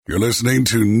You're listening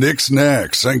to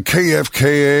Knacks on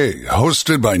KFKA,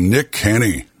 hosted by Nick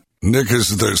Kenny. Nick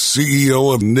is the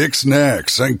CEO of Knacks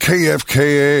on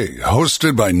KFKA,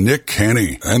 hosted by Nick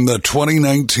Kenny, and the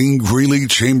 2019 Greeley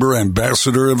Chamber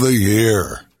Ambassador of the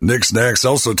Year. Knacks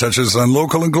also touches on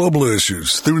local and global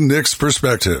issues through Nick's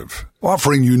perspective,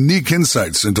 offering unique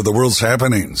insights into the world's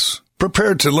happenings.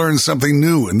 Prepare to learn something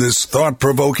new in this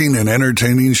thought-provoking and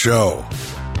entertaining show.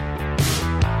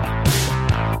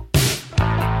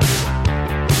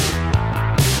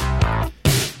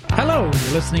 Hello,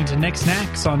 you're listening to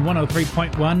Knacks on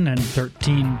 103.1 and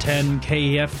 1310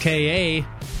 KFKA.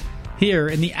 Here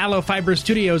in the Aloe Fiber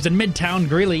Studios in Midtown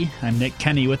Greeley, I'm Nick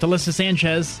Kenny with Alyssa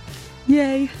Sanchez.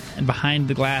 Yay. And behind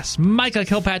the glass, Micah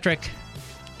Kilpatrick.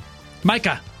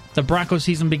 Micah, the Broncos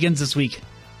season begins this week.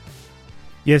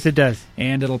 Yes, it does.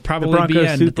 And it'll probably be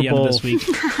end at the end of this week.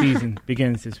 Season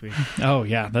begins this week. Oh,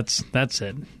 yeah, that's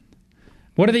it.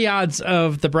 What are the odds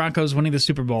of the Broncos winning the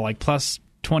Super Bowl? Like plus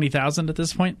 20,000 at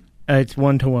this point? It's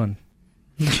 1-1.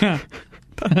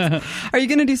 Are you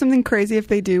going to do something crazy if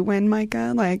they do win,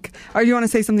 Micah? Like, or do you want to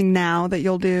say something now that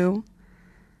you'll do?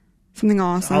 Something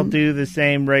awesome? I'll do the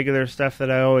same regular stuff that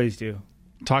I always do.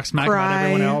 Talk smack about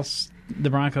everyone else. The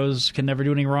Broncos can never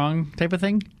do anything wrong type of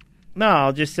thing? No,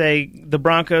 I'll just say the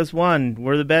Broncos won.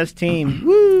 We're the best team.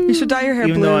 Woo! You should dye your hair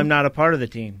Even blue. though I'm not a part of the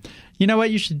team. You know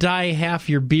what? You should dye half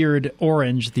your beard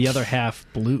orange, the other half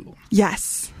blue.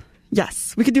 Yes.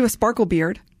 Yes. We could do a sparkle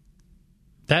beard.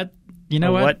 That, you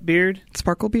know what? Beard?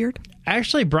 Sparkle beard?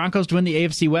 Actually, Broncos to win the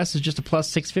AFC West is just a plus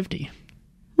 650.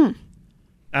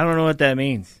 I don't know what that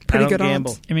means. Pretty I don't good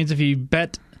gamble. odds. It means if you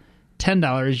bet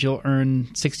 $10, you'll earn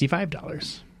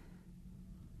 $65.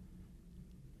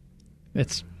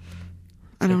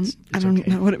 I don't okay.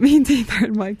 know what it means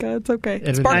either, Micah. It's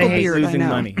okay. Sparkle I hate beard, losing I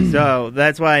know. money. So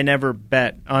that's why I never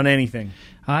bet on anything.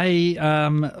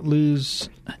 I lose.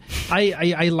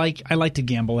 I like to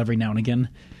gamble every now and again.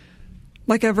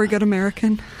 Like every good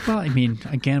American. Well, I mean,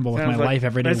 I gamble with my life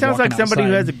every day. That sounds like walking somebody who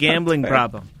outside. has a gambling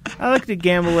problem. I like to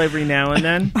gamble every now and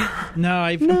then. No,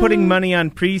 I'm putting money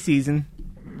on preseason.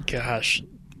 Gosh,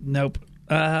 nope.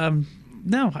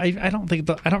 No, I don't think.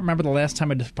 I don't remember the last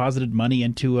time I deposited money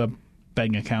into a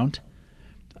betting account.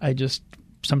 I just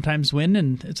sometimes win,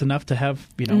 and it's enough to have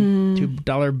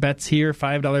 $2 bets here,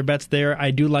 $5 bets there. I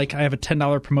have a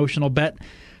 $10 promotional bet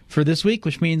for this week,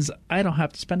 which means I don't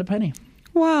have to spend a penny.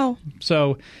 Wow.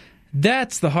 So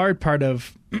that's the hard part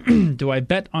of do I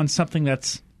bet on something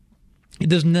that's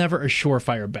there's never a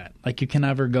surefire bet. Like you can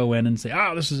never go in and say,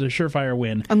 oh, this is a surefire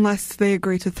win. Unless they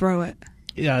agree to throw it.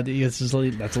 Yeah, that's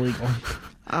illegal.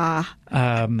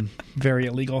 Very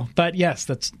illegal. But yes,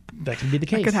 that can be the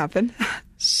case. That could happen.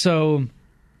 So,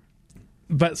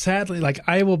 but sadly, like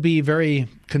I will be very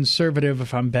conservative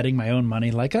if I'm betting my own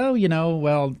money. Like,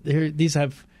 these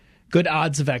have good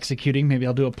odds of executing. Maybe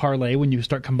I'll do a parlay when you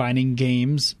start combining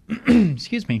games.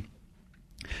 Excuse me.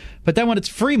 But then when it's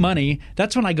free money,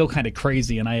 that's when I go kind of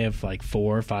crazy and I have like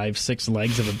 4, 5, 6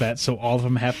 legs of a bet. So all of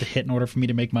them have to hit in order for me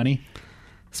to make money.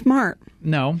 Smart.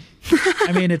 No.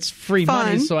 I mean, it's free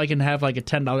money, Fun. so I can have like a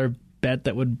 $10 bet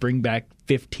that would bring back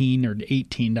 $15 or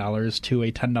 $18 to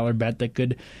a $10 bet that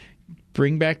could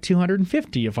bring back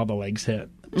 $250 if all the legs hit.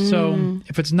 So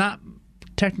if it's not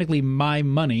technically my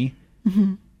money,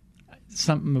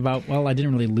 something about, I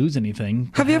didn't really lose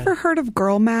anything. Have you ever heard of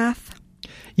girl math?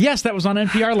 Yes, that was on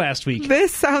NPR last week.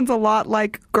 This sounds a lot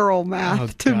like girl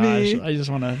math to me. I just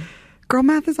want to... Girl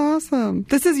math is awesome.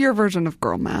 This is your version of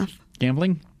girl math.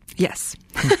 Gambling? Yes.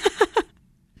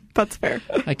 That's fair.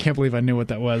 I can't believe I knew what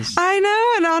that was. I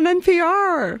know, and on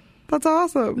NPR. That's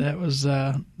awesome. That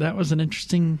was an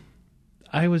interesting...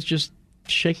 I was just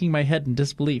shaking my head in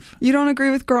disbelief. You don't agree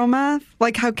with girl math?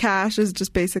 Like how cash is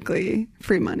just basically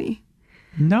free money?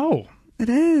 No. It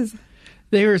is.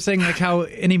 They were saying like how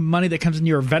any money that comes in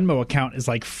your Venmo account is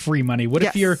like free money. What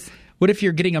if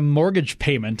you're getting a mortgage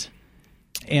payment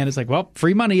and it's like, well,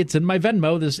 free money, it's in my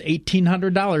Venmo. There's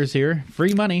 $1,800 here.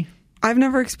 Free money. I've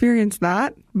never experienced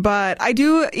that, but I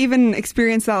do even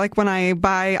experience that like when I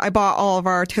bought all of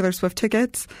our Taylor Swift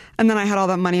tickets and then I had all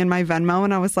that money in my Venmo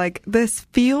and I was like, this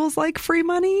feels like free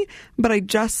money, but I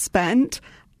just spent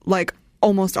like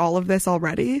almost all of this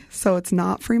already, so it's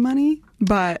not free money.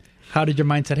 But how did your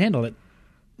mindset handle it?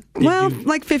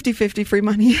 Like 50-50 free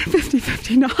money,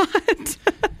 50-50 not.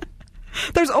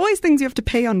 There's always things you have to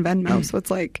pay on Venmo, so it's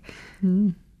like,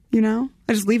 I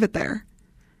just leave it there.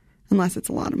 Unless it's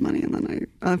a lot of money, and then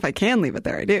if I can leave it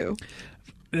there, I do.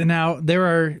 Now, there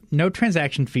are no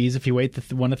transaction fees if you wait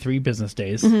 1 to 3 business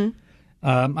days.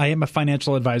 I am a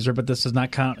financial advisor, but this does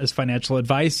not count as financial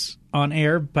advice on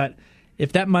air. But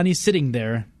if that money's sitting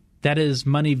there that is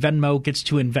money Venmo gets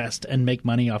to invest and make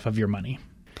money off of your money.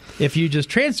 If you just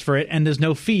transfer it, and there's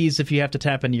no fees if you have to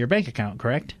tap into your bank account,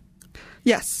 correct?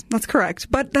 Yes, that's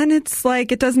correct. But then it's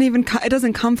like it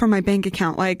doesn't come from my bank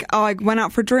account. Like, oh, I went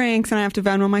out for drinks and I have to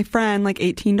Venmo my friend like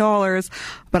 $18,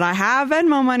 but I have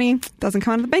Venmo money. Doesn't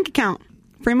come out of the bank account.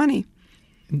 Free money.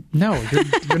 No,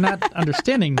 you're not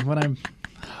understanding what I'm.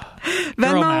 Venmo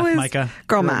Girl math, is Micah.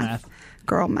 Girl math.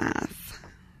 Girl math.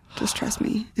 Just trust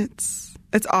me. It's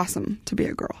awesome to be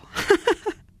a girl.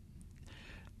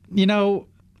 You know,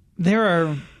 there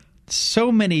are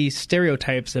so many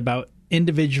stereotypes about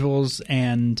individuals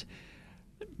and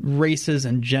races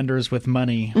and genders with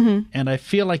money, and I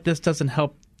feel like this doesn't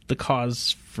help the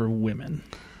cause for women.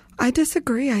 I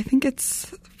disagree. I think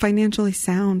it's financially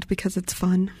sound because it's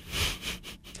fun.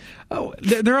 Oh,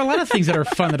 there are a lot of things that are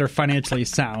fun that are financially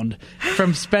sound,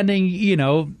 from spending,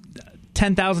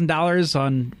 $10,000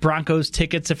 on Broncos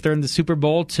tickets if they're in the Super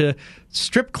Bowl to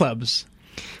strip clubs.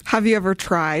 Have you ever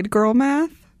tried girl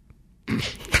math?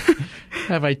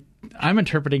 I'm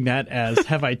interpreting that as,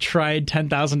 have I tried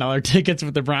 $10,000 tickets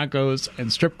with the Broncos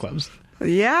and strip clubs?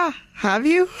 Yeah. Have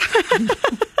you?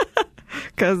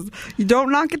 Because you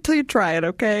don't knock it till you try it,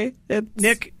 okay?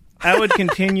 Nick, I would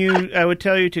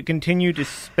tell you to continue to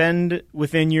spend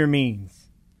within your means.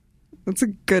 That's a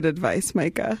good advice,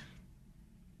 Micah.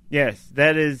 Yes,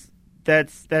 that's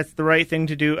the right thing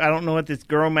to do. I don't know what this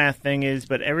girl math thing is,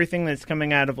 but everything that's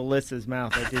coming out of Alyssa's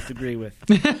mouth, I disagree with.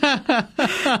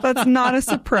 That's not a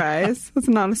surprise. That's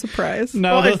not a surprise.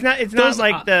 No, well, it's not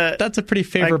like that's a pretty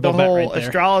favorable like the bet whole right there.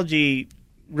 astrology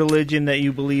religion that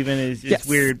you believe in is Yes.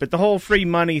 weird, but the whole free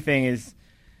money thing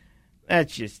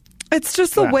that's just. It's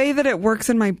just the way that it works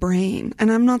in my brain,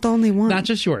 and I'm not the only one. Not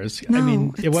just yours. No, I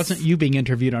mean, it wasn't you being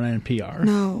interviewed on NPR.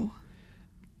 No.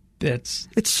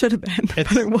 It should have been,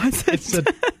 but it wasn't.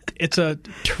 It's a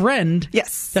trend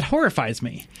Yes. that horrifies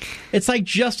me. It's like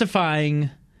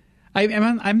justifying.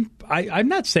 I'm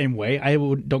not the same way.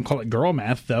 Don't call it girl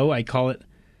math, though. I call it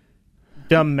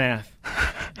Dumb math.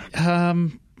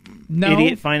 No.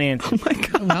 Idiot financing. Oh my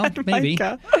God. Well, maybe.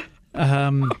 Micah.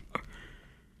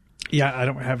 Yeah, I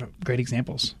don't have great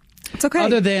examples. It's okay.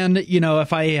 Other than,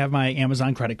 if I have my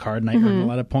Amazon credit card and I earn a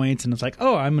lot of points and it's like,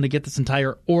 oh, I'm going to get this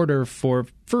entire order for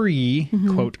free,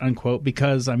 quote unquote,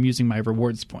 because I'm using my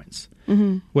rewards points.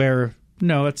 Where,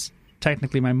 no, it's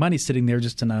technically my money sitting there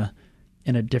just in a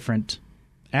different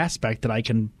aspect that I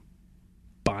can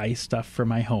buy stuff for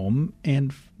my home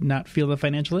and not feel the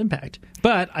financial impact.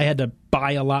 But I had to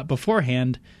buy a lot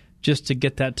beforehand just to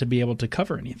get that to be able to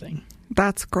cover anything.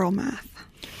 That's girl math.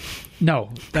 No,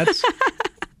 that's...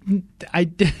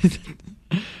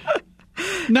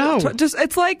 No. Just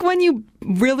it's like when you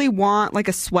really want like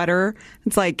a sweater,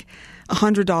 it's like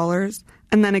 $100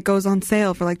 and then it goes on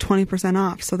sale for like 20%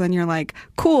 off. So then you're like,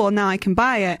 cool, now I can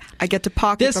buy it. I get to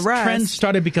pocket the rest. This trend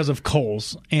started because of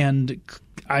Kohl's and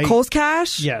Kohl's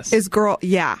Cash? Yes. Is girl,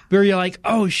 yeah. Where you're like,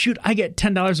 oh shoot, I get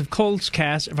 $10 of Kohl's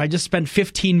Cash if I just spend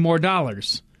 $15 more.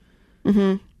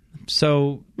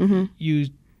 So you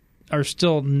are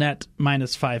still net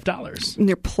minus $5. And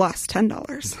you're plus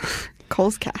 $10.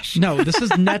 Kohl's Cash. No, this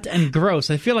is net and gross.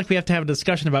 I feel like we have to have a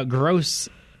discussion about gross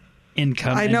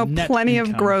income. I know and net plenty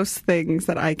income. of gross things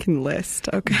that I can list.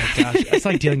 Okay. Oh my gosh, that's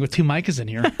like dealing with two Micahs in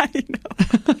here. I know.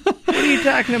 What are you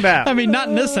talking about? I mean, not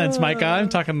in this sense, Micah. I'm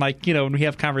talking like, when we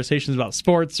have conversations about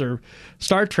sports or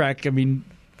Star Trek, I mean,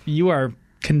 you are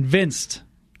convinced.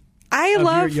 I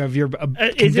love your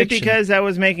is it because I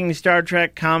was making Star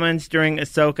Trek comments during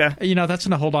Ahsoka? That's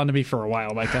going to hold on to me for a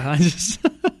while, Micah. I just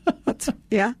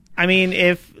yeah. I mean,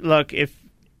 if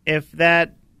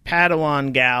that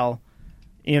Padawan gal,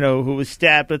 who was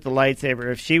stabbed with the lightsaber,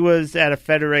 if she was at a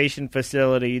Federation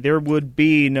facility, there would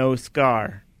be no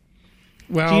scar.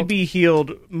 Well, she'd be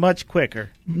healed much quicker.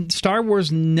 Star Wars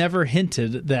never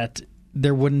hinted that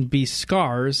there wouldn't be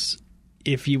scars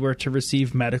if you were to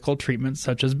receive medical treatment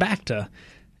such as Bacta.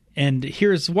 And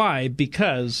here's why.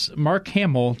 Because Mark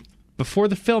Hamill, before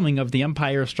the filming of The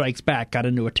Empire Strikes Back, got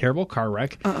into a terrible car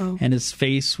wreck, and his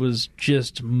face was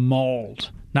just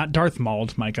mauled. Not Darth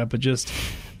mauled, Micah, but just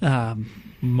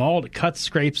mauled, cuts,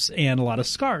 scrapes, and a lot of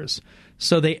scars.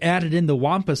 So they added in the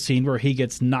Wampa scene where he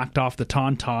gets knocked off the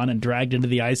Tauntaun and dragged into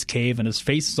the ice cave and his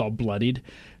face is all bloodied.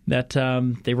 That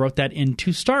they wrote that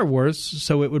into Star Wars,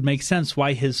 so it would make sense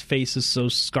why his face is so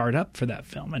scarred up for that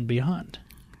film and beyond.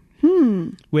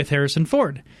 With Harrison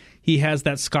Ford, he has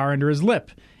that scar under his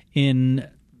lip. In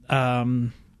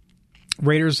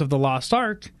Raiders of the Lost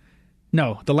Ark,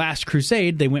 The Last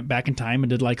Crusade, they went back in time and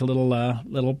did like a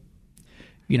little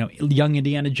young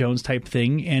Indiana Jones type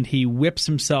thing, and he whips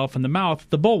himself in the mouth with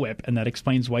the bullwhip, and that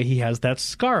explains why he has that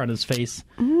scar on his face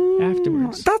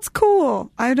afterwards. That's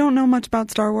cool. I don't know much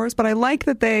about Star Wars, but I like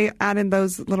that they added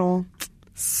those little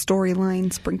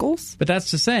storyline sprinkles. But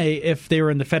that's to say, if they were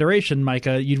in the Federation,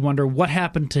 Micah, you'd wonder what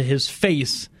happened to his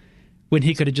face when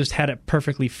he could have just had it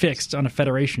perfectly fixed on a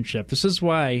Federation ship. This is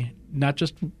why, not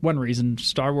just one reason,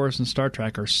 Star Wars and Star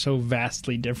Trek are so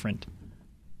vastly different.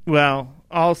 Well,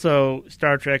 also,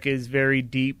 Star Trek is very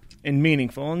deep and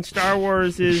meaningful, and Star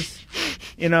Wars is,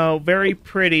 very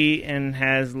pretty and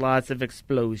has lots of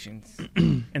explosions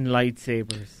and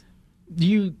lightsabers.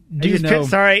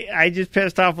 I just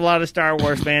pissed off a lot of Star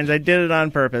Wars fans. I did it on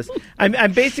purpose.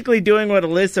 I'm basically doing what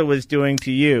Alyssa was doing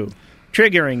to you,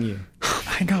 triggering you.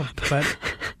 I know, but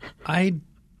I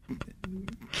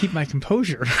keep my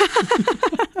composure.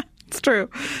 It's true.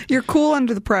 You're cool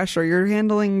under the pressure. You're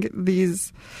handling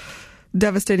these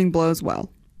devastating blows well.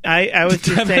 I was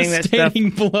just saying that stuff.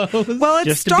 Blows. Well, it's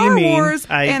just Star Wars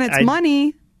and it's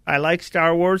money. I like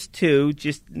Star Wars too,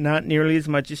 just not nearly as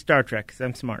much as Star Trek because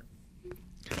I'm smart.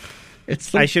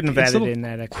 I shouldn't have added in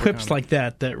that extra quips comment.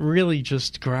 like that really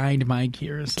just grind my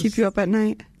gears. Keep you up at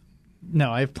night?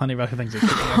 No, I have plenty of other things that keep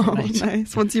me up at night.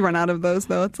 Nice. Once you run out of those,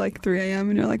 though, it's like 3 a.m.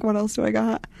 and you're like, what else do I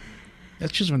got?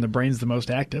 That's just when the brain's the most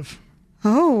active.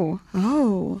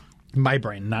 Oh. My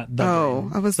brain, not the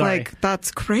brain. I was Sorry. like,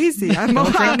 that's crazy. I'm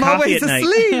drink always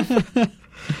coffee at asleep.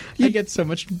 I get so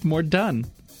much more done.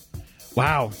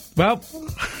 Wow. Well,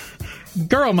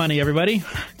 girl money, everybody.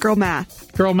 Girl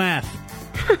math. Girl math.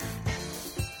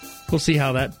 We'll see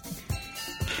how that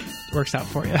works out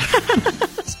for you.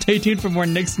 Stay tuned for more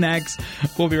Nick Snacks.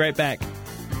 We'll be right back.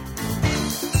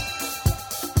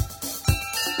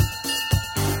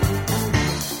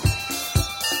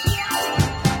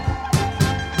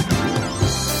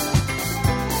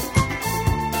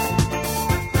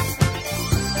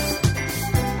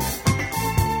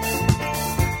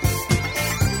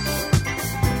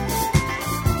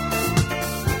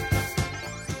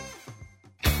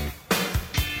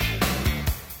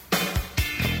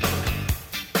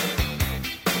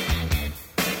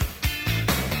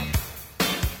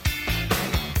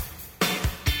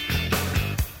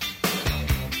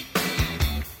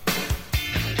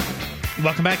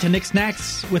 Welcome back to Nick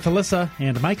Snacks with Alyssa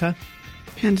and Micah.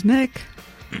 And Nick.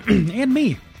 And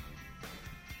me.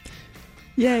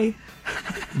 Yay.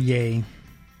 Yay.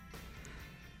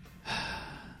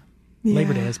 Yeah.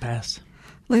 Labor Day has passed.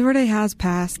 Labor Day has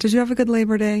passed. Did you have a good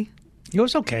Labor Day? It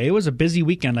was okay. It was a busy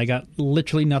weekend. I got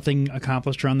literally nothing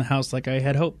accomplished around the house like I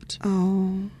had hoped.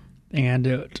 Oh. And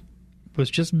it was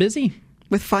just busy.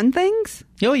 With fun things?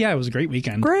 Oh, yeah. It was a great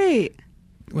weekend. Great.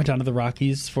 Went down to the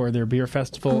Rockies for their beer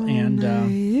festival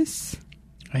nice.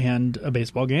 And a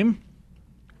baseball game.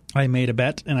 I made a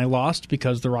bet and I lost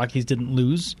because the Rockies didn't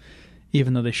lose,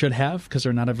 even though they should have because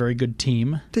they're not a very good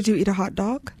team. Did you eat a hot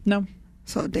dog? No.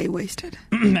 So a day wasted.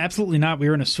 Absolutely not. We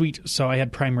were in a suite, so I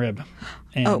had prime rib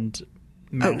and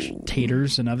mashed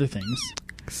taters and other things.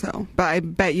 So, but I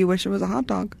bet you wish it was a hot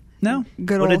dog. No.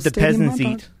 Good what old did the stadium peasants hot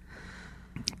dog.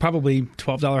 eat? Probably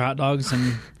 $12 hot dogs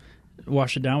and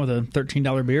wash it down with a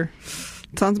 $13 beer.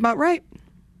 Sounds about right.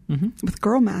 Mm-hmm. With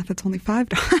girl math, it's only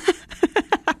 $5.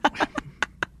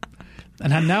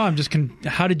 And now I'm just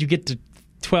how did you get to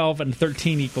 12 and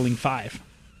 13 equaling 5?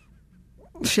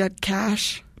 She had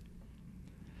cash.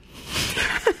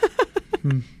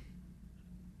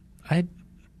 I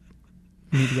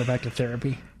need to go back to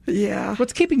therapy. Yeah.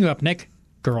 What's keeping you up, Nick?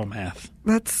 Girl math.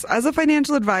 That's, as a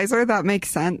financial advisor, that makes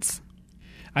sense.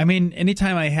 I mean,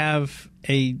 anytime I have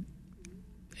a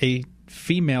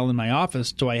female in my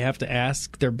office, do I have to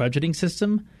ask their budgeting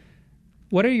system?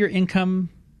 What are your income,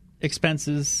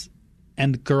 expenses,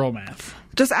 and girl math?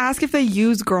 Just ask if they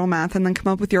use girl math and then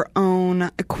come up with your own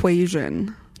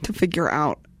equation to figure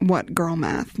out what girl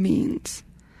math means.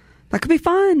 That could be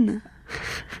fun.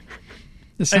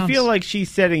 I feel like she's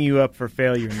setting you up for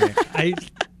failure, Nick.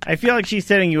 I feel like she's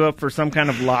setting you up for some kind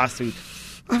of lawsuit.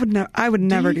 I would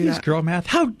never do use that. Girl math?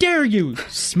 How dare you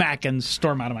smack and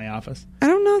storm out of my office? I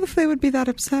don't know if they would be that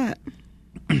upset.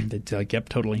 They'd be like, yep,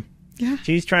 totally. Yeah.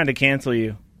 She's trying to cancel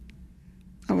you.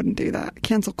 I wouldn't do that.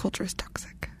 Cancel culture is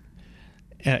toxic.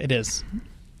 Yeah, it is.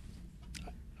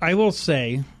 I will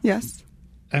say, Yes.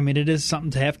 I mean, it is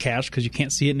something to have cash because you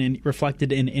can't see it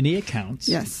reflected in any accounts.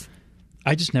 Yes.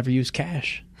 I just never use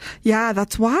cash. Yeah,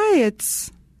 that's why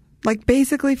it's like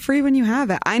basically free when you have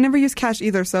it. I never use cash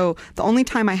either. So the only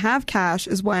time I have cash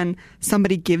is when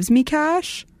somebody gives me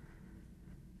cash.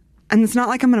 And it's not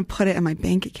like I'm going to put it in my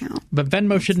bank account. But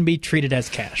Venmo shouldn't be treated as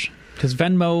cash because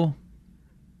Venmo,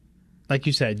 like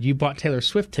you said, you bought Taylor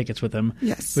Swift tickets with them.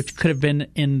 Yes. Which could have been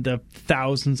in the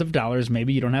thousands of dollars.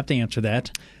 Maybe you don't have to answer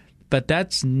that. But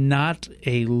that's not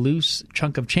a loose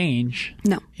chunk of change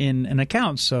in an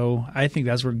account. So I think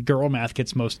that's where girl math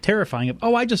gets most terrifying.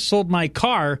 Oh, I just sold my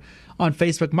car on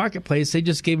Facebook Marketplace. They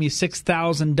just gave me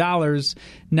 $6,000.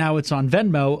 Now it's on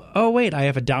Venmo. Oh, wait, I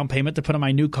have a down payment to put on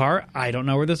my new car. I don't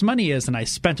know where this money is, and I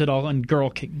spent it all on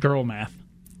girl math.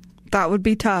 That would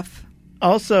be tough.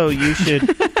 Also, you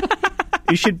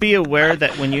should be aware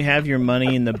that when you have your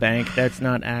money in the bank, that's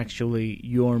not actually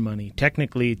your money.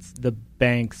 Technically, it's the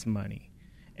bank's money.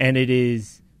 And it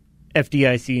is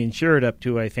FDIC insured up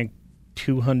to, I think,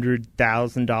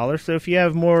 $200,000. So if you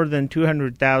have more than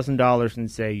 $200,000 in,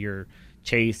 say, your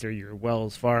Chase or your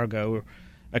Wells Fargo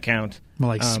account. More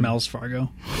like Smells Fargo.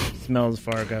 Smells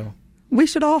Fargo. We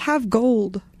should all have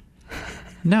gold.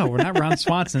 No, we're not Ron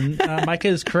Swanson. Micah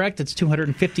is correct. It's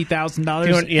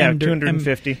 $250,000. Yeah,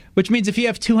 $250. Which means if you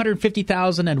have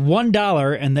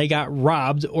 $250,001 and they got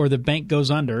robbed or the bank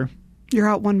goes under, you're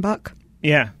out $1.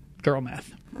 Yeah, girl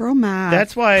math. Girl math.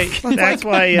 That's why. That's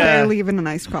why. Barely even a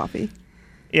nice coffee.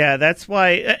 Yeah, that's why,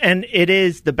 and it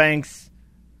is the bank's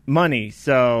money.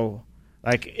 So,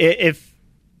 like,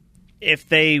 if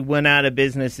they went out of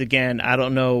business again, I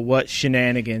don't know what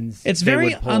shenanigans it's they very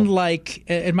would pull. Unlike,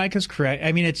 and Micah's correct,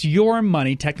 I mean, it's your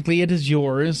money. Technically, it is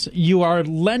yours. You are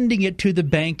lending it to the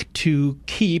bank to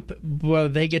keep. Well,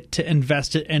 they get to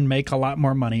invest it and make a lot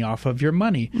more money off of your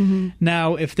money. Mm-hmm.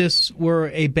 Now, if this were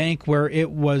a bank where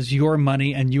it was your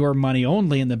money and your money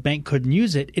only and the bank couldn't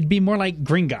use it, it'd be more like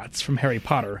Gringotts from Harry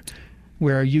Potter,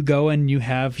 where you go and you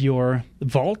have your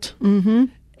vault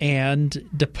and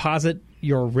deposit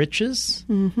your riches,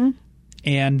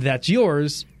 and that's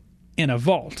yours in a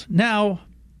vault. Now,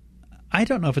 I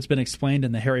don't know if it's been explained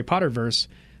in the Harry Potter verse.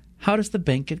 How does the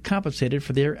bank get compensated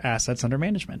for their assets under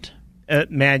management?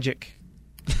 Magic.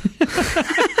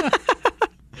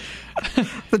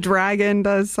 The dragon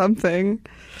does something.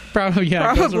 Probably,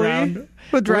 yeah. It goes around.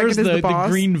 The dragon is the boss.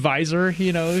 The green visor,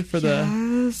 for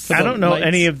the... I don't know lights.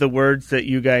 any of the words that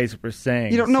you guys were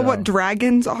saying. You don't know what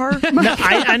dragons are? No,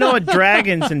 I know what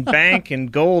dragons and bank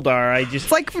and gold are. It's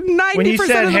like 90% when you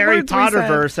said of the Harry words Potter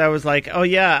verse, I was like, oh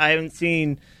yeah,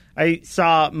 I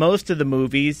saw most of the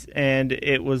movies, and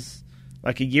it was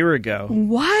like a year ago.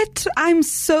 What? I'm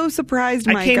so surprised,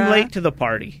 Micah. I came late to the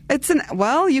party. It's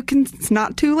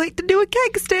not too late to do a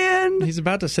keg stand. He's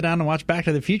about to sit down and watch Back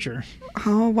to the Future.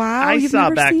 Oh, wow. I saw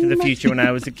Back to the Future when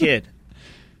I was a kid.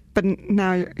 But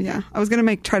now, I was going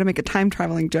to try to make a time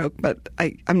traveling joke, but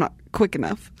I'm not quick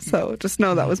enough. So just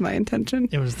know that was my intention.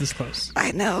 It was this close.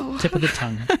 I know. Tip of the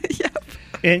tongue. Yep.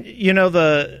 And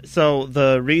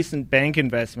the recent bank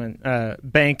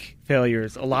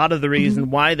failures, a lot of the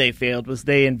reason why they failed was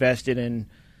they invested in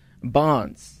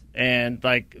bonds, and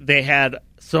like they had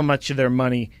so much of their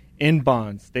money in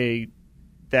bonds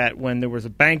that when there was a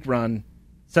bank run,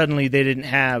 suddenly they didn't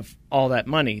have all that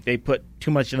money. They put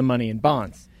too much of the money in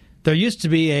bonds. There used to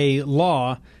be a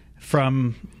law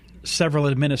from several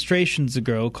administrations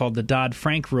ago called the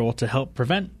Dodd-Frank rule to help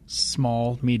prevent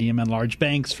small, medium, and large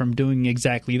banks from doing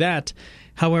exactly that.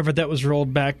 However, that was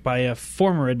rolled back by a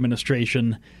former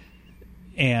administration,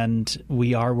 and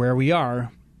we are where we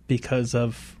are because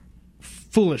of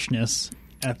foolishness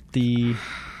at the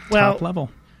top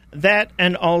level. That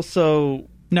and also...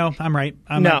 No, I'm right.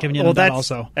 I'm not giving you that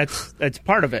also. That's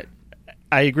part of it.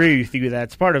 I agree with you.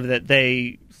 That's part of it. That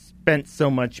they spent so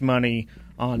much money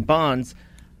on bonds,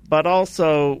 but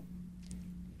also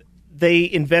they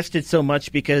invested so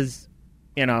much because,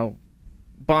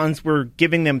 bonds were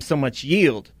giving them so much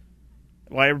yield.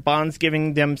 Why are bonds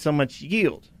giving them so much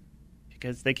yield?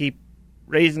 Because they keep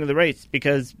raising the rates.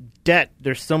 Because debt,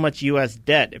 there's so much U.S.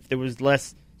 debt. If there was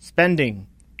less spending,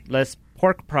 less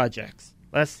pork projects,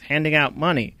 less handing out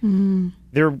money,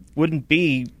 there wouldn't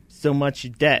be so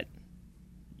much debt.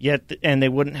 And they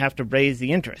wouldn't have to raise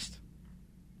the interest.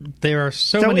 There are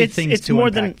so many things to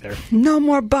unpack there. No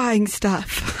more buying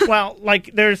stuff. Well,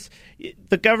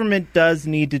 the government does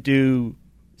need to do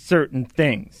certain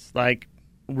things, like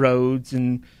roads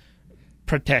and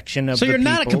protection of the people. So you're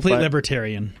not a complete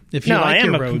libertarian. I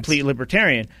am a complete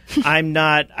libertarian. I'm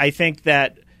not. I think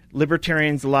that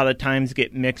libertarians a lot of times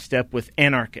get mixed up with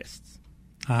anarchists.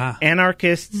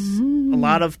 Anarchists, a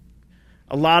lot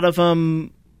of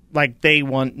them, they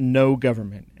want no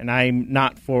government, and I'm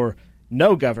not for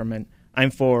no government.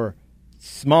 I'm for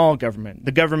small government.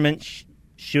 The government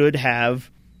should have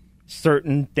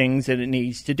certain things that it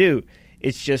needs to do.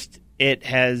 It's just it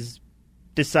has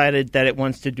decided that it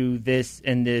wants to do this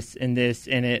and this and this,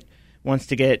 and it wants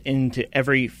to get into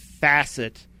every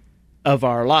facet of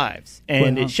our lives,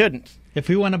 and it shouldn't. If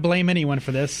we want to blame anyone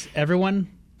for this, everyone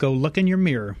go look in your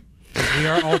mirror. We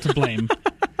are all to blame.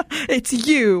 It's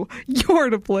you. You're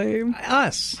to blame.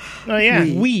 Us. Oh yeah,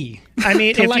 We. I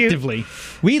mean, Collectively.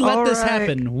 We let All this right.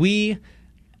 happen.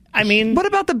 I mean, What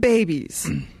about the babies?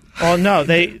 well, no,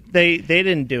 they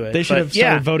didn't do it. They should but have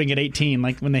started yeah. voting at 18,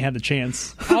 like when they had the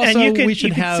chance. Also, you could- we should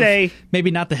you could have say-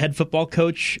 maybe not the head football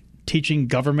coach teaching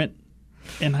government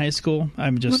in high school.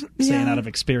 I'm just saying yeah. out of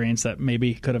experience that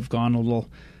maybe could have gone a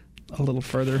little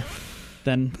further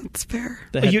than It's fair.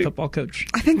 the head football coach.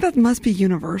 I think that must be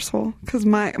universal because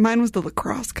mine was the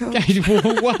lacrosse coach.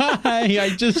 Why?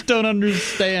 I just don't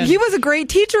understand. He was a great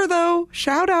teacher, though.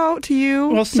 Shout out to you,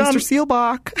 Well, Mr.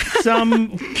 Seelbach.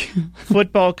 Some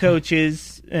football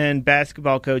coaches and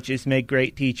basketball coaches make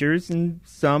great teachers, and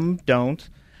some don't.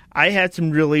 I had some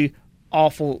really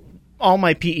awful. All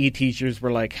my PE teachers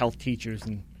were like health teachers,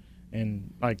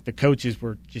 and like the coaches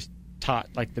were just taught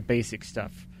like the basic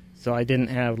stuff. So I didn't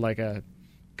have like a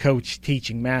coach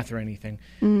teaching math or anything.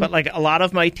 But like a lot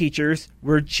of my teachers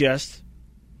were just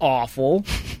awful,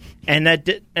 and that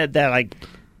like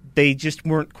they just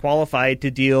weren't qualified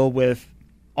to deal with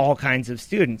all kinds of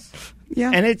students. Yeah.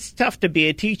 And it's tough to be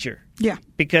a teacher. Yeah.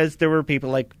 Because there were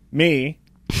people like me,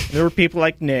 there were people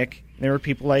like Nick, there were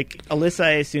people like Alyssa.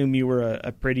 I assume you were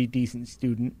a pretty decent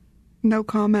student. No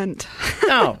comment.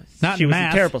 No, Not she in was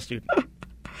math. a terrible student.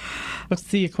 What's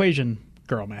the equation?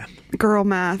 Girl math. Girl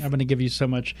math. I'm going to give you so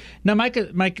much. Now, Mike,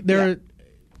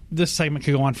 this segment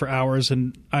could go on for hours,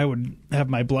 and I would have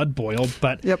my blood boiled.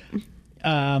 But Yep.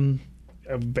 our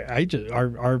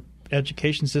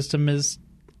education system is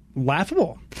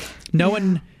laughable. No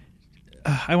one,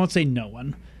 I won't say no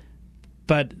one,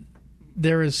 but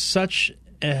there is such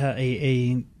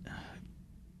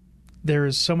there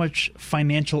is so much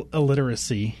financial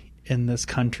illiteracy in this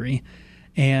country,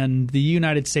 and the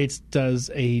United States does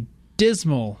a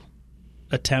dismal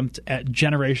attempt at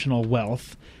generational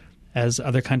wealth, as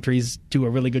other countries do a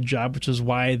really good job, which is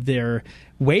why their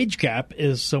wage gap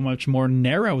is so much more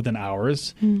narrow than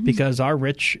ours, because our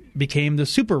rich became the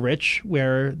super rich,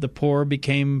 where the poor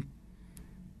became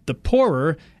the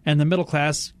poorer, and the middle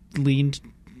class leaned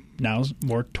now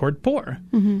more toward poor.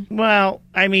 Well,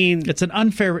 I mean, It's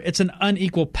an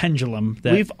unequal pendulum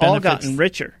that we've all benefits- gotten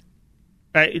richer.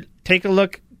 Right? Take a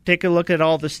look at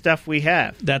all the stuff we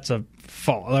have. That's a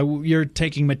fall. You're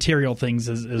taking material things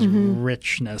as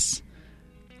richness.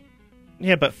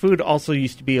 Yeah, but food also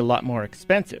used to be a lot more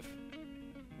expensive.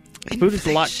 Food is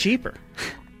a lot cheaper.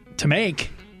 To make,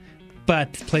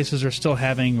 but places are still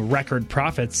having record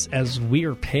profits as we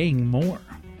are paying more.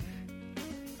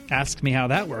 Ask me how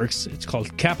that works. It's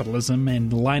called capitalism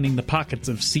and lining the pockets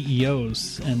of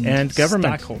CEOs and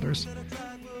government stockholders.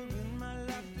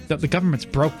 The government's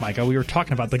broke, Micah. We were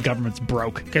talking about the government's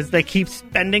broke. Because they keep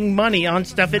spending money on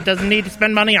stuff it doesn't need to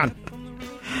spend money on.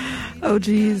 Oh,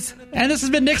 geez. And this has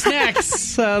been Nick's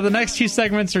Knacks. The next few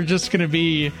segments are just going to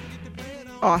be...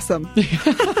 Awesome.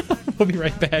 We'll be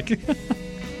right back.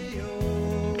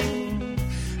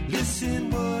 Listen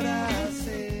what I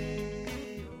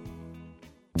say.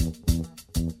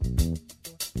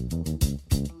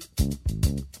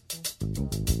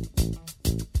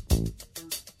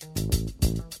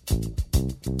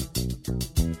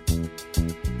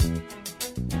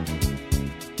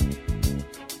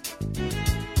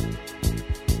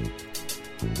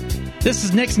 This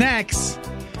is Nick's Knacks,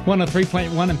 103.1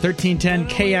 and 1310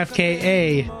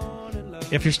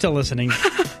 KFKA. If you're still listening,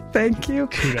 Thank you.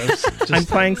 kudos. I'm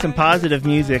playing some positive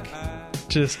music.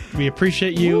 We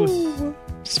appreciate you. Ooh.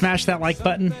 Smash that like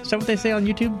button. Is that what they say on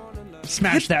YouTube?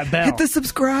 Smash that bell. Hit the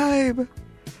subscribe.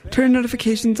 Turn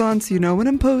notifications on so you know when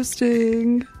I'm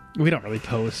posting. We don't really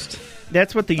post.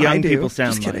 That's what the I young do. people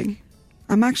sound Just like. kidding.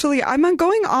 I'm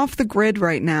going off the grid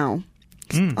right now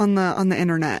on the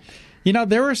internet. You know,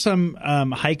 there were some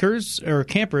hikers or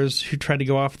campers who tried to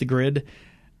go off the grid,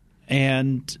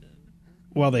 and,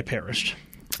 well, they perished.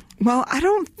 Well, I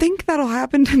don't think that'll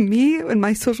happen to me in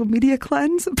my social media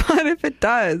cleanse, but if it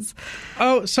does,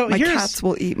 Oh, so my here's... cats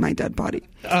will eat my dead body.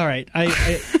 All right.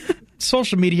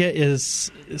 Social media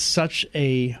is such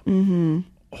a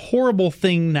horrible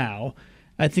thing now.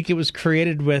 I think it was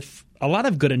created with a lot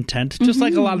of good intent, just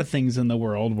like a lot of things in the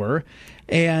world were.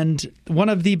 And one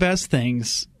of the best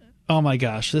things, oh my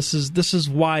gosh, this is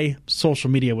why social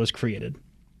media was created.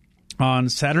 On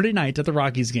Saturday night at the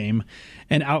Rockies game,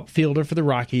 an outfielder for the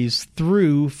Rockies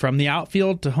threw from the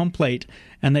outfield to home plate,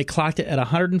 and they clocked it at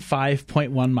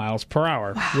 105.1 miles per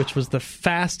hour, which was the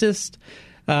fastest.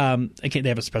 They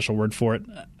have a special word for it,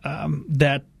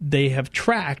 that they have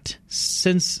tracked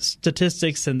since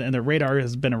statistics and the radar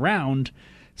has been around,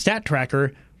 Stat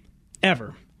Tracker,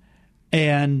 ever.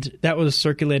 And that was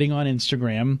circulating on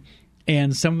Instagram,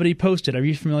 and somebody posted. Are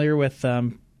you familiar with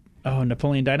Oh,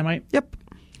 Napoleon Dynamite? Yep.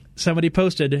 Somebody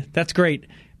posted, that's great,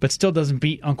 but still doesn't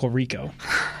beat Uncle Rico.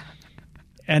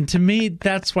 And to me,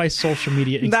 that's why social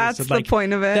media exists. That's the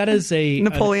point of it. That is a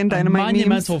Napoleon Dynamite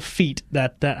monumental memes. feat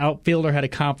that outfielder had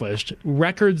accomplished.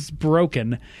 Records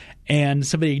broken, and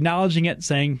somebody acknowledging it,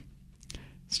 saying,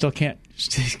 still can't,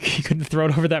 he couldn't throw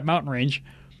it over that mountain range.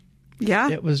 Yeah.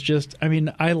 It was just, I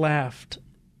mean, I laughed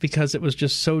because it was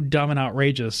just so dumb and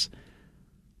outrageous.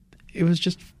 It was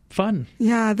just fun.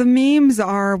 Yeah, the memes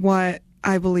are what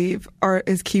I believe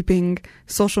is keeping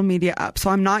social media up.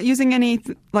 So I'm not using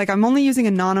I'm only using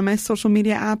anonymous social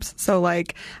media apps. So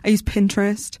like I use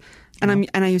Pinterest and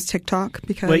I use TikTok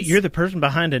because Wait, you're the person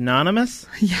behind Anonymous?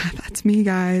 Yeah, that's me,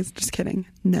 guys. Just kidding.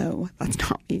 No, that's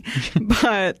not me.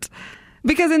 But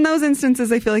because in those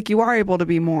instances I feel like you are able to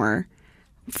be more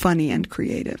funny and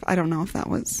creative. I don't know if that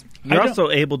was You're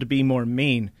also able to be more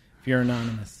mean if you're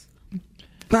anonymous.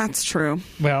 That's true.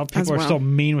 Well, people are still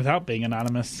mean without being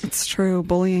anonymous. It's true.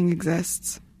 Bullying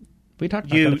exists. We talked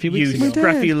about that a few weeks ago. We did.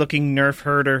 Scruffy-looking Nerf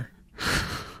herder.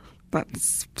 That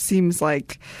seems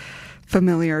like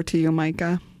familiar to you,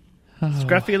 Micah.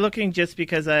 Scruffy-looking just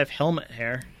because I have helmet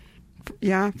hair.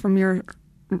 Yeah, from your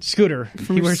scooter.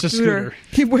 He wears a scooter.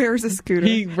 He wears a scooter.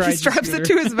 He rides straps a scooter. it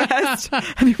to his vest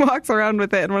and he walks around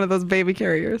with it in one of those baby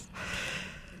carriers.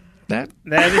 That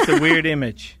is a weird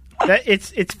image.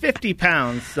 It's 50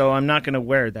 pounds, so I'm not going to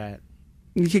wear that.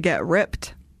 You could get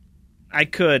ripped. I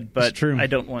could, but It's true. I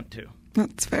don't want to.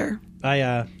 That's fair.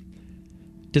 I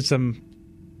did some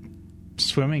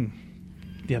swimming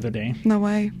the other day No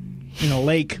way. in a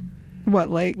lake What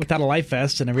lake? without a life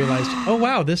vest, and I realized, oh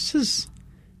wow, this is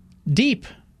deep,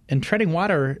 and treading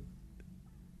water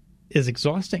is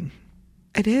exhausting.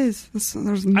 It is.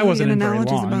 There's a I wasn't million in very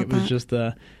analogies long. about It was that. just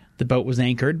the boat was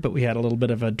anchored, but we had a little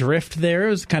bit of a drift there. It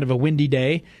was kind of a windy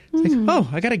day. It's like, oh,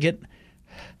 I gotta get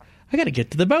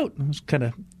to the boat. It was kind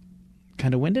of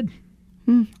winded.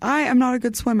 I am not a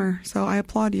good swimmer, so I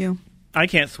applaud you. I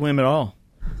can't swim at all.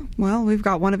 Well, we've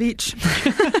got one of each.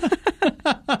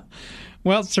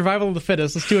 Well, survival of the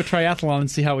fittest. Let's do a triathlon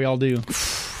and see how we all do.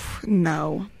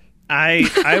 No.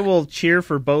 I will cheer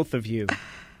for both of you.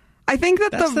 I think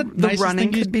that That's the the nicest running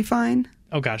thing you- could be fine.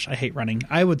 Oh gosh, I hate running.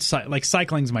 I would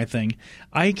cycling's my thing.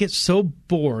 I get so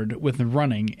bored with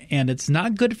running, and it's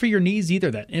not good for your knees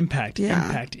either. That impact.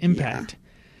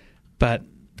 But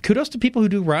kudos to people who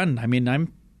do run. I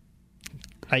mean,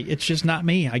 it's just not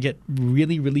me. I get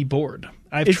really, really bored.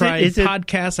 I've tried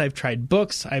podcasts. I've tried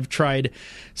books. I've tried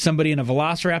somebody in a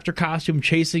Velociraptor costume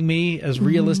chasing me as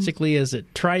realistically as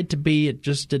it tried to be. It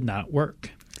just did not work.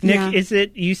 Nick,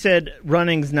 you said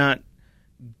running's not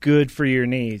good for your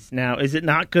knees. Now, is it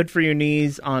not good for your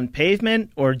knees on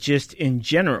pavement or just in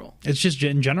general? It's just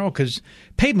in general because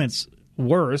pavement's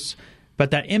worse, but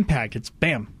that impact, it's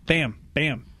bam, bam,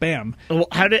 bam, bam. Well,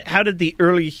 how did the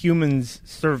early humans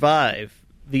survive?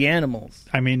 The animals.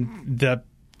 I mean, the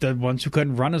ones who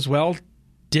couldn't run as well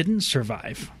didn't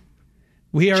survive.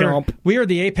 We are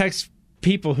the apex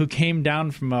people who came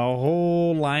down from a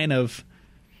whole line of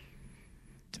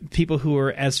people who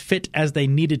were as fit as they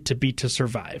needed to be to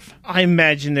survive. I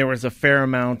imagine there was a fair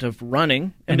amount of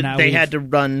running, and they had to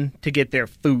run to get their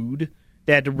food.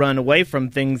 They had to run away from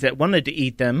things that wanted to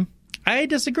eat them. I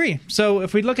disagree. So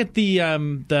if we look at the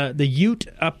Ute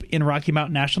up in Rocky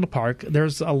Mountain National Park,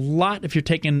 there's a lot. If you're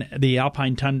taking the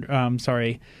Alpine Tundra,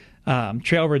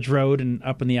 Trail Ridge Road and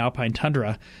up in the Alpine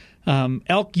Tundra,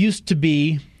 elk used to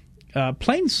be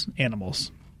plains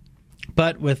animals.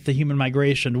 But with the human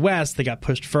migration west, they got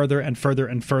pushed further and further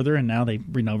and further, and now they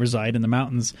reside in the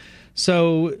mountains.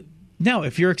 So now,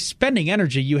 if you're expending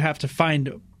energy, you have to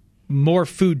find more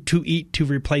food to eat to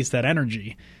replace that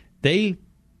energy. They,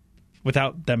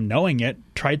 without them knowing it,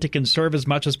 tried to conserve as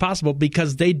much as possible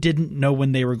because they didn't know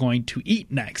when they were going to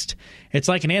eat next. It's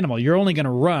like an animal. You're only going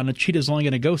to run. A cheetah's only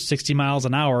going to go 60 miles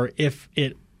an hour if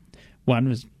it, one,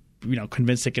 was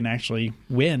convinced it can actually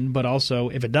win, but also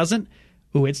if it doesn't,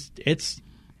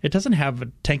 it doesn't have a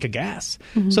tank of gas.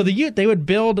 Mm-hmm. So the Ute, they would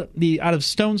build out of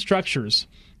stone structures,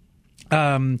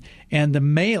 and the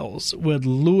males would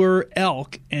lure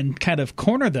elk and kind of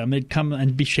corner them. They'd come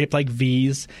and be shaped like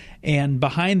V's, and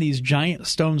behind these giant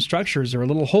stone structures there were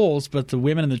little holes, but the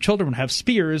women and the children would have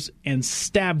spears and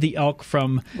stab the elk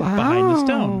from behind the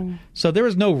stone. So there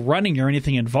was no running or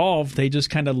anything involved. They just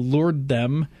kind of lured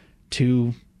them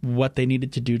to what they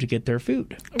needed to do to get their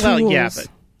food. Well, yeah, but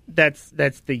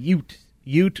that's the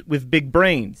Ute with big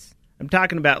brains. I'm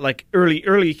talking about like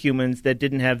early humans that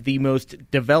didn't have the most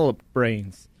developed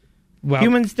brains. Well,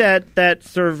 humans that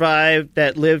survived,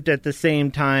 that lived at the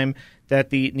same time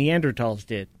that the Neanderthals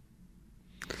did.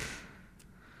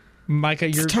 Micah,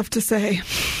 it's tough to say.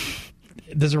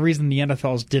 there's a reason the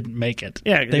Neanderthals didn't make it.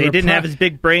 Yeah, they didn't have as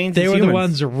big brains They as were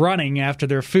humans. the ones running after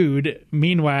their food.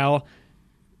 Meanwhile,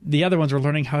 the other ones were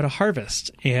learning how to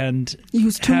harvest and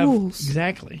Use tools.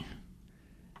 Exactly.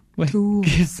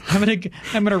 Tools.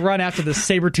 I'm gonna run after the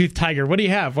saber-toothed tiger. What do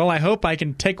you have? Well, I hope I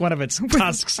can take one of its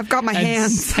tusks. I've got my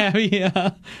hands.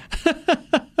 Yeah.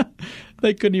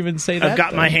 They couldn't even say that. I've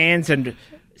got my hands and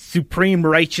supreme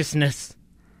righteousness.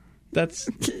 That's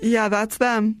Yeah, that's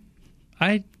them.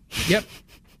 Yep.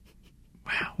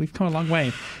 Wow, we've come a long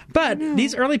way. But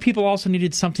these early people also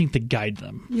needed something to guide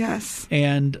them. Yes.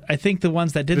 And I think the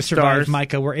ones that did The survive, stars.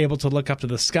 Micah, were able to look up to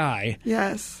the sky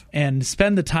Yes. and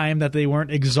spend the time that they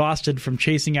weren't exhausted from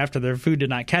chasing after their food to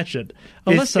not catch it.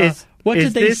 Alyssa, what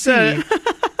did they see?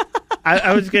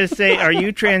 I was going to say, are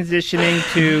you transitioning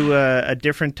to a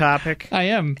different topic? I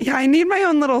am. Yeah, I need my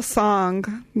own little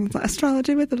song.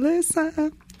 Astrology with Alyssa. Are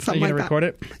you Something going like to record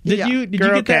that. it? Did Yeah. you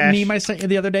Girl get that Cash. meme I sent you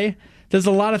the other day? There's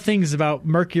a lot of things about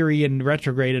Mercury and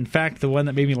retrograde. In fact, the one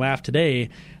that made me laugh today,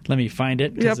 let me find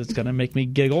it because Yep. it's going to make me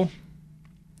giggle,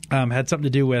 had something to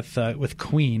do with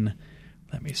Queen.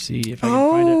 Let me see if I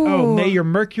can find it. Oh, may your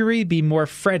Mercury be more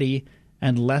Freddy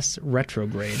and less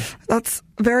retrograde. That's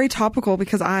very topical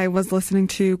because I was listening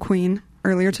to Queen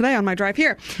earlier today on my drive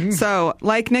here. So,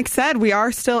 like Nick said, we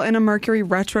are still in a Mercury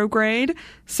retrograde.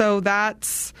 So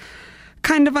that's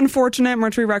kind of unfortunate.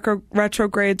 Mercury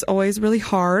retrograde's always really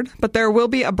hard. But there will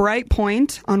be a bright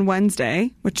point on Wednesday,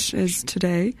 which is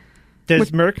today.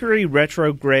 Does Mercury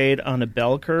retrograde on a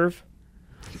bell curve?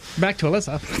 Back to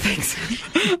Alyssa.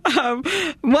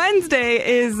 Wednesday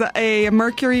is a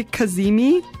Mercury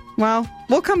Kazemi. Well,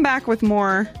 we'll come back with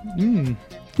more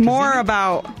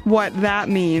about what that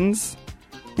means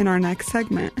in our next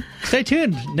segment. Stay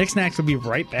tuned. Nick Knacks will be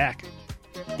right back.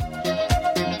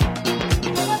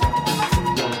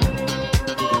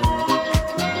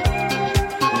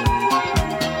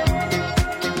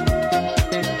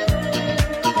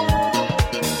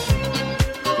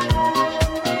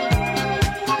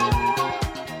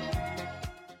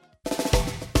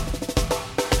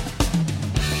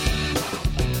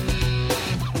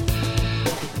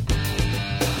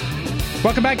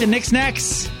 Welcome back to Nick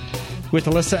Knacks with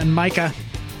Alyssa and Micah.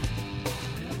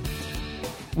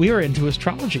 We were into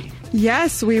astrology.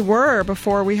 Yes, we were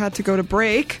before we had to go to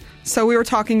break. So we were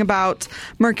talking about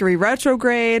Mercury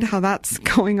retrograde, how that's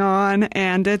going on,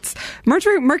 and it's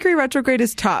Mercury retrograde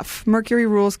is tough. Mercury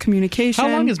rules communication. How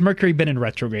long has Mercury been in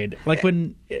retrograde? Like,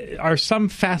 are some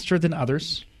faster than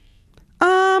others?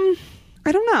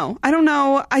 I don't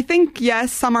know. I think,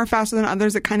 yes, some are faster than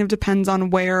others. It kind of depends on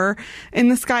where in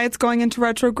the sky it's going into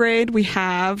retrograde. We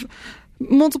have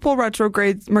multiple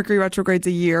retrogrades, Mercury retrogrades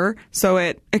a year. So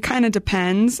it kind of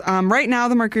depends. Right now,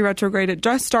 the Mercury retrograde, it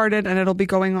just started and it'll be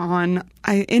going on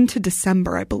into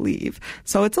December, I believe.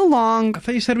 So it's a long... I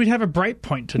thought you said we'd have a bright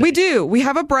point today. We do. We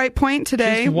have a bright point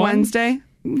today, Just one? Wednesday.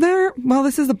 Well,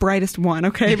 this is the brightest one,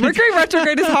 okay? Mercury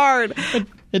retrograde is hard.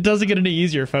 It doesn't get any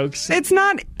easier, folks. It's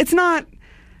not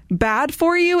bad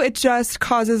for you. It just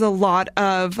causes a lot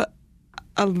of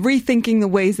rethinking the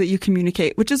ways that you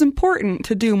communicate, which is important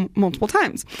to do multiple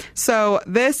times. So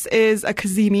this is a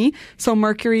Kazemi. So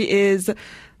Mercury is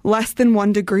less than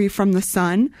 1 degree from the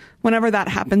sun. Whenever that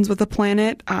happens with a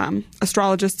planet,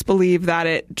 astrologists believe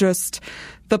that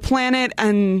the planet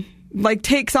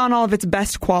takes on all of its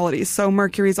best qualities. So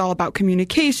Mercury is all about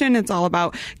communication. It's all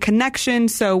about connection.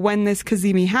 So when this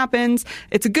Kazemi happens,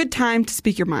 it's a good time to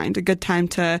speak your mind, a good time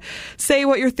to say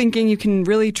what you're thinking. You can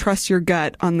really trust your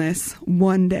gut on this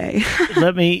one day.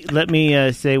 Let me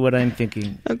say what I'm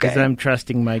thinking. Okay. Because I'm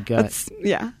trusting my gut.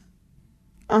 Yeah.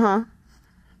 Uh-huh.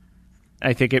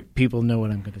 I think people know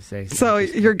what I'm going to say. So I'm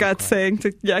just your keep it gut's quiet. saying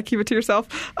to, keep it to yourself.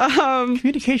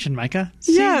 Communication, Micah.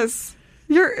 See? Yes.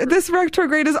 This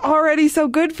retrograde is already so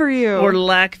good for you. Or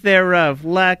lack thereof,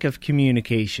 lack of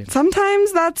communication.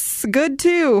 Sometimes that's good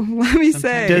too, let me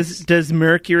say. Does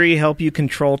Mercury help you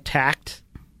control tact?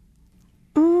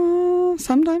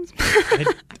 Sometimes.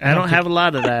 I don't have a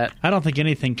lot of that. I don't think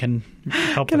anything can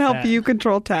help with that. you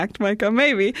control tact, Micah.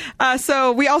 Maybe.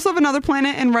 So we also have another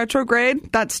planet in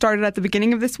retrograde that started at the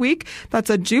beginning of this week. That's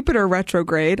a Jupiter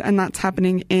retrograde, and that's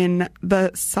happening in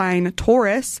the sign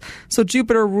Taurus. So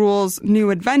Jupiter rules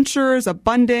new adventures,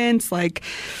 abundance,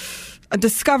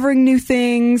 discovering new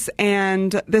things,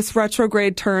 and this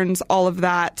retrograde turns all of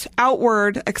that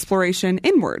outward exploration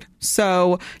inward.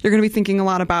 So you're going to be thinking a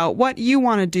lot about what you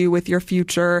want to do with your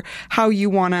future, how you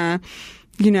want to,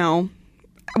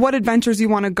 what adventures you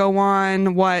want to go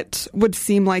on, what would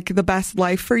seem like the best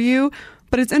life for you.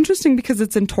 But it's interesting because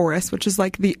it's in Taurus, which is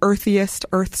like the earthiest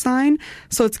earth sign.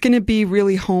 So it's going to be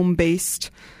really home-based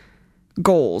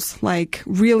goals, like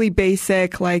really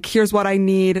basic, like here's what I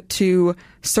need to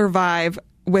survive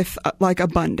with like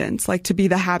abundance, like to be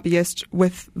the happiest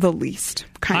with the least,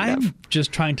 kind of. I'm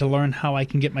just trying to learn how I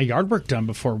can get my yard work done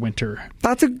before winter.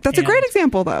 That's a great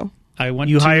example, though.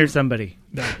 You hire somebody.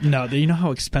 No, you know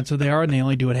how expensive they are, and they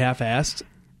only do it half-assed.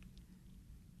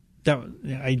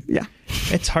 Yeah,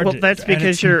 it's hard. Well, that's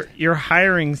because you're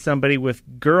hiring somebody with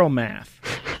girl math.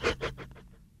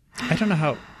 I don't know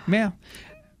how. Yeah,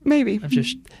 maybe. I'm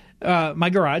just my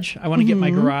garage. I want to get my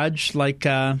garage like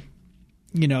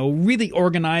really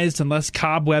organized and less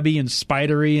cobwebby and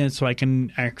spidery, and so I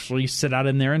can actually sit out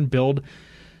in there and build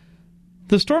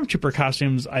the Stormtrooper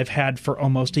costumes I've had for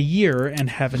almost a year and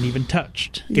haven't even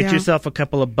touched. Get yourself a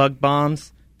couple of bug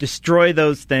bombs, destroy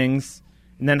those things,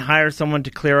 and then hire someone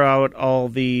to clear out all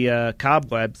the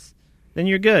cobwebs. Then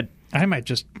you're good. I might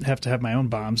just have to have my own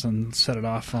bombs and set it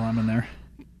off while I'm in there.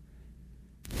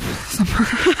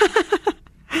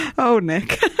 Oh,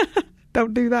 Nick.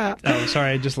 Don't do that. Oh,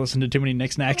 sorry. I just listened to too many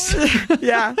Knacks.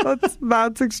 Yeah,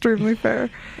 that's extremely fair.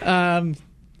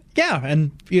 Yeah,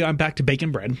 and I'm back to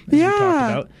baking bread, as we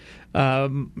talked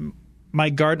about. My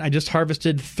garden, I just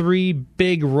harvested 3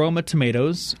 big Roma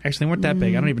tomatoes. Actually, they weren't that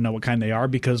big. I don't even know what kind they are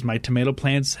because my tomato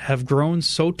plants have grown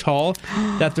so tall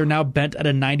that they're now bent at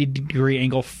a 90-degree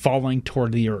angle falling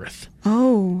toward the earth.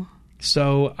 Oh.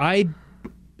 So I'm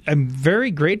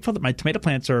very grateful that my tomato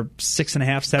plants are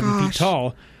 6.5, 7 feet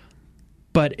tall.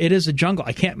 But it is a jungle.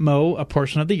 I can't mow a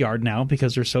portion of the yard now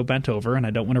because they're so bent over, and I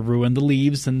don't want to ruin the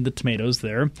leaves and the tomatoes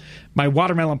there. My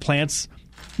watermelon plants,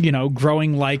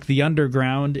 growing like the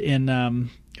underground in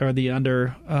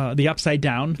the Upside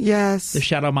Down. Yes. The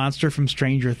shadow monster from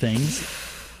Stranger Things.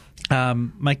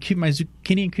 My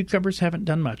zucchini and cucumbers haven't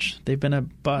done much. They've been a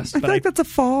bust. I feel like that's a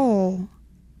fall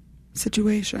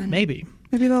situation. Maybe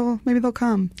they'll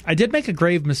come. I did make a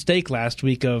grave mistake last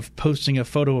week of posting a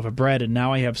photo of a bread, and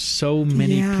now I have so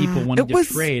many people wanting to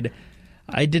trade.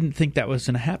 I didn't think that was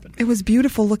going to happen. It was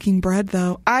beautiful looking bread,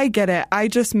 though. I get it. I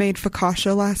just made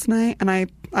focaccia last night, and I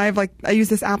use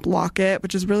this app Locket,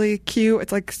 which is really cute.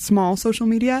 It's like small social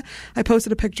media. I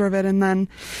posted a picture of it, and then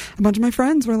a bunch of my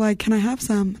friends were like, "Can I have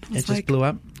some?" And I was it just blew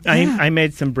up. Yeah. I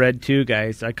made some bread too,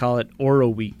 guys. I call it Oro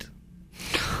wheat.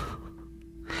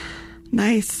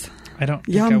 Nice. I don't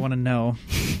think I want to know.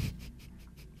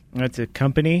 That's a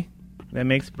company that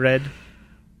makes bread.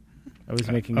 I was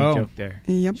making a joke there.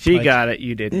 Yep. She got it.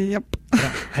 You didn't. Yep.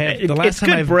 The last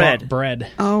time I bought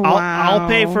bread. Oh, wow. I'll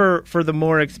pay for the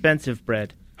more expensive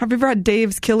bread. Have you ever had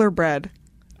Dave's Killer Bread?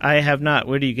 I have not.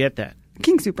 Where do you get that?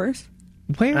 King Soopers.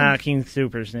 Where? King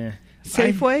Soopers. Yeah.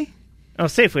 Safeway?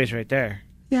 Safeway's right there.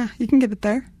 Yeah, you can get it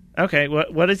there. Okay.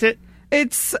 What is it?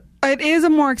 It is a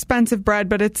more expensive bread,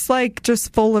 but it's like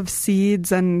just full of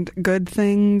seeds and good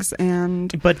things.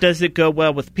 But does it go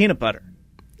well with peanut butter?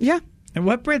 Yeah. And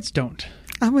what breads don't?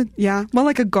 I would, yeah. Well,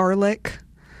 like a garlic.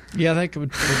 Yeah, that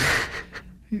would.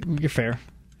 You're fair.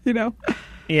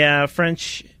 Yeah,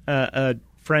 French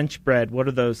bread. What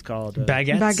are those called?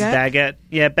 Baguettes? Baguette.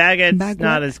 Yeah, baguette's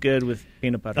not as good with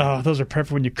peanut butter. Oh, those are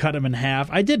perfect when you cut them in half.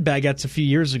 I did baguettes a few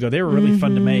years ago. They were really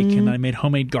fun to make, and I made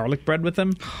homemade garlic bread with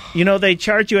them. They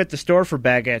charge you at the store for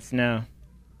baguettes now.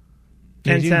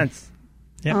 10 cents.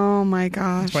 Yep. Oh, my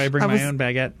gosh. That's why I bring my own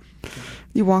baguette.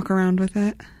 You walk around with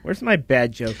it. Where's my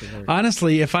bad joke?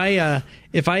 Honestly, if I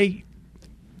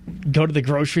go to the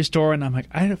grocery store and I'm like,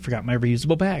 I forgot my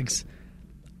reusable bags,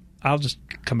 I'll just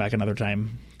come back another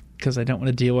time because I don't want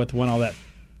to deal with all that,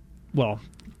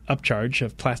 upcharge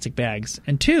of plastic bags.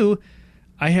 And 2,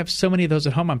 I have so many of those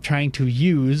at home I'm trying to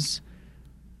use,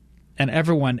 and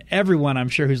everyone I'm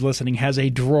sure who's listening has a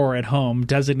drawer at home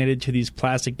designated to these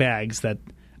plastic bags that,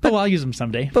 I'll use them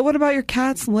someday. But what about your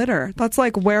cat's litter? That's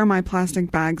like where my plastic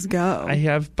bags go. I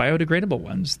have biodegradable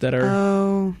ones that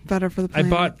are... better for the planet. I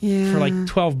bought for like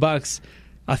 $12,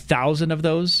 1,000 of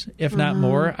those, if not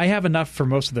more. I have enough for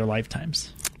most of their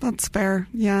lifetimes. That's fair.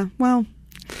 Yeah. Well,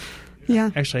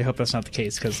 yeah. Actually, I hope that's not the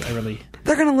case because I really...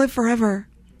 They're going to live forever.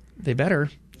 They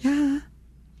better. Yeah.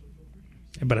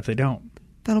 But if they don't...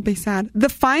 That'll be sad. The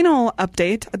final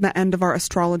update at the end of our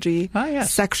astrology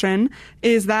section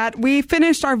is that we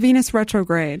finished our Venus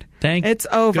retrograde. It's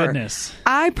over. Goodness.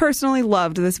 I personally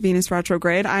loved this Venus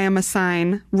retrograde. I am a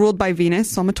sign ruled by Venus,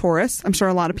 so I'm a Taurus. I'm sure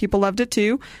a lot of people loved it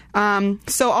too.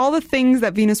 So all the things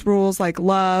that Venus rules, like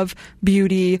love,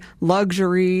 beauty,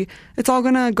 luxury, it's all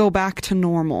going to go back to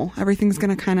normal. Everything's going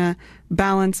to kind of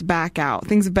balance back out.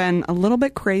 Things have been a little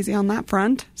bit crazy on that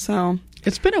front, so...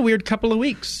 It's been a weird couple of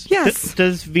weeks. Yes.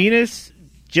 Does Venus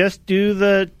just do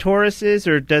the Tauruses,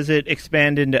 or does it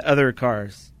expand into other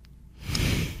cars?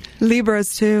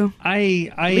 Libras, too.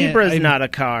 Libra's not a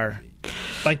car.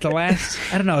 like the last,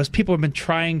 I don't know, as people have been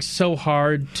trying so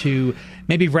hard to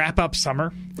maybe wrap up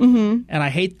summer. Mm-hmm. And I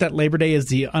hate that Labor Day is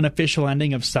the unofficial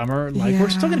ending of summer. Like, we're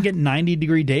still going to get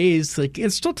 90-degree days. Like,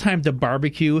 it's still time to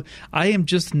barbecue. I am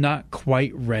just not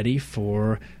quite ready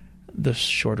for the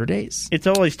shorter days. It's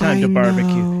always time to barbecue.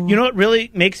 know. You know what really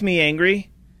makes me angry?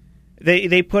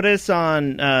 They put us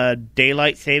on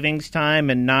daylight savings time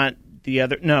and not the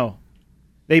other. No.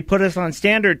 They put us on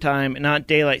standard time and not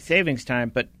daylight savings time.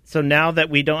 But so now that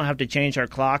we don't have to change our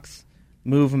clocks,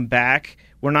 move them back,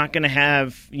 we're not going to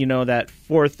have, that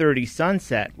 4:30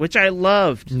 sunset, which I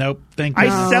loved. Nope, thank you.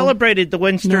 I celebrated the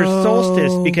winter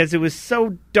solstice because it was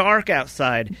so dark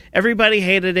outside. Everybody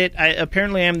hated it.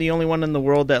 Apparently, I'm the only one in the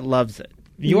world that loves it.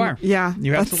 You are. Yeah.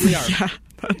 You absolutely are. Yeah,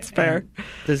 that's fair.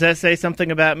 Does that say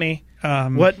something about me?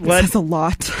 It says a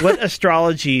lot. What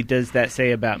astrology does that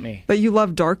say about me? That you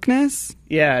love darkness?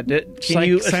 Yeah. It's Can like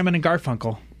you Simon and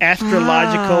Garfunkel.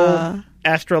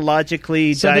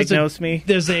 astrologically So diagnose me?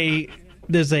 There's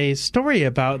a story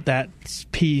about that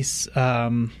piece. Why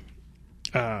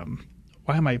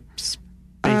am I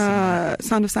spacing?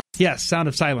 Sound of Silence. Yes, Sound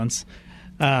of Silence.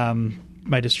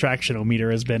 My distraction-o-meter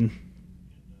has been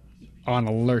on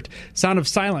alert. Sound of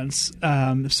Silence.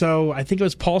 So I think it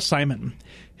was Paul Simon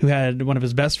who had one of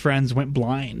his best friends went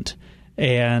blind,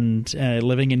 and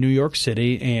living in New York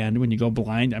City. And when you go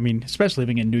blind, I mean, especially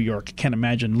living in New York, can't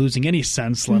imagine losing any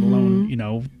sense, let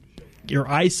alone your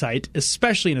eyesight,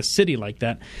 especially in a city like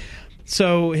that.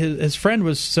 So his friend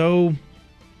was so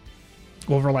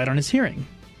relied on his hearing.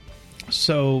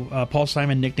 So Paul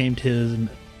Simon nicknamed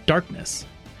him Darkness.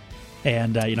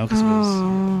 And, because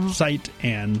of his sight,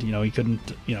 and, he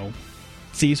couldn't,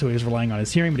 see, so he was relying on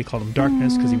his hearing, but he called him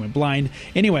Darkness because he went blind.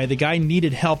 Anyway, the guy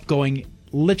needed help going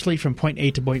literally from point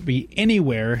A to point B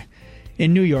anywhere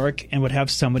in New York, and would have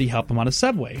somebody help him on a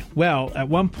subway. Well, at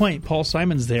one point, Paul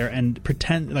Simon's there and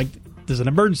pretend like there's an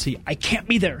emergency. I can't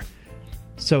be there.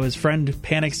 So his friend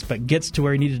panics but gets to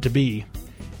where he needed to be.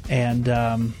 And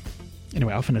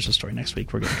anyway, I'll finish the story next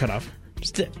week. We're getting cut off.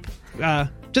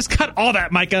 Just cut all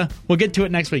that, Micah. We'll get to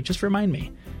it next week. Just remind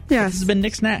me. Yes. This has been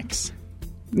Nick's Knacks.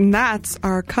 And that's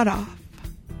our cutoff.